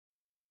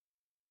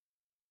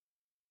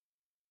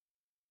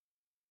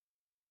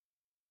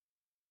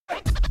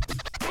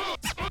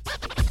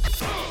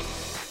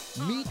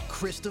Meet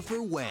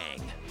Christopher Wang.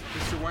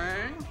 Mr.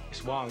 Wang?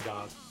 It's Wong,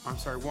 dog. I'm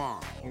sorry,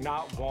 Wong.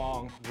 Not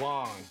Wong.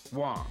 Wong.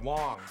 Wong.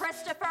 Wong.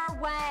 Christopher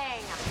Wang.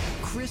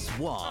 Chris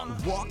Wong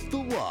walked the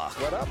walk,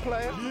 What up,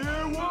 Playa?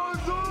 Yeah,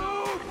 what's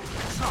up?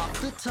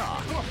 talked the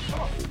talk,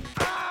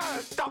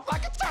 Stop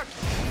like a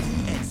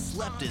turkey. and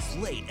slept as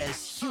late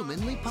as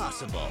humanly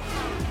possible.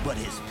 But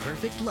his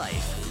perfect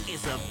life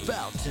is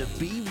about to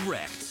be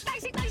wrecked.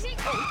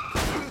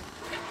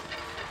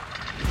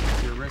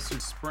 Your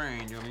wrist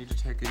sprain. You'll need to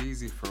take it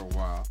easy for a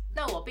while.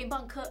 那我乒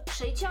乓课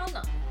谁教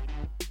呢？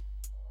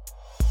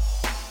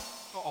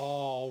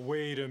 Oh,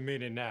 wait a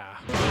minute now.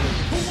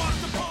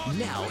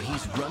 Now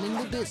he's running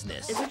the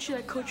business. Is it true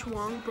that Coach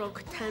Wong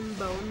broke 10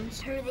 bones?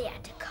 Her they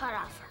had to cut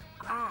off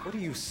her arm. What are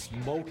you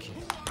smoking?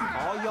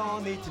 All y'all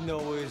need to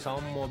know is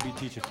I'm gonna be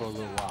teaching for a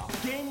little while.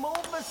 Game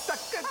over,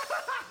 sucker!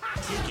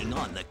 Taking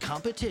on the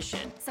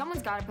competition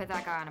Someone's got to put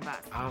that guy on a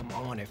bus. I'm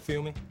on it,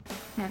 feel me?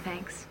 No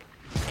thanks.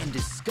 and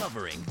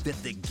discovering that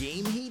the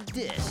game he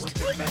dissed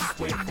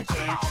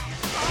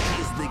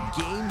is the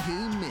game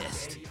he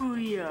missed.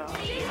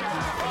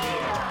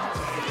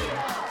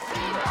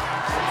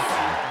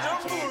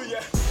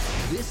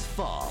 This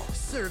fall,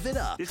 serve it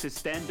up. This is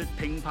standard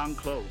ping pong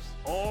clothes.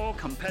 All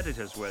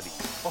competitors wear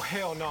these. Oh,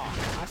 hell no.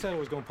 I said I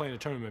was gonna play in a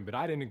tournament, but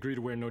I didn't agree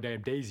to wear no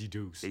damn Daisy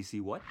Dukes. They see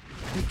what?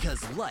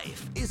 Because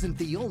life isn't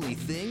the only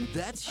thing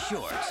that's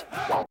short.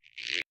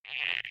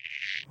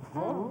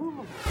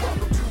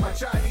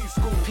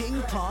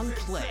 Ping Pong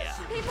Playa.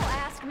 People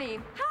ask me,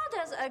 how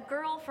does a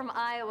girl from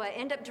Iowa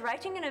end up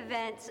directing an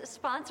event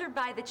sponsored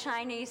by the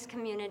Chinese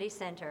Community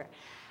Center?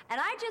 And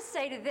I just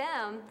say to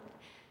them,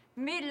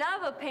 me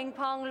love a ping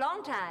pong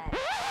long time.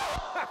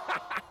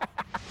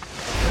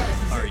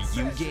 Are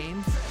you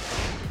game?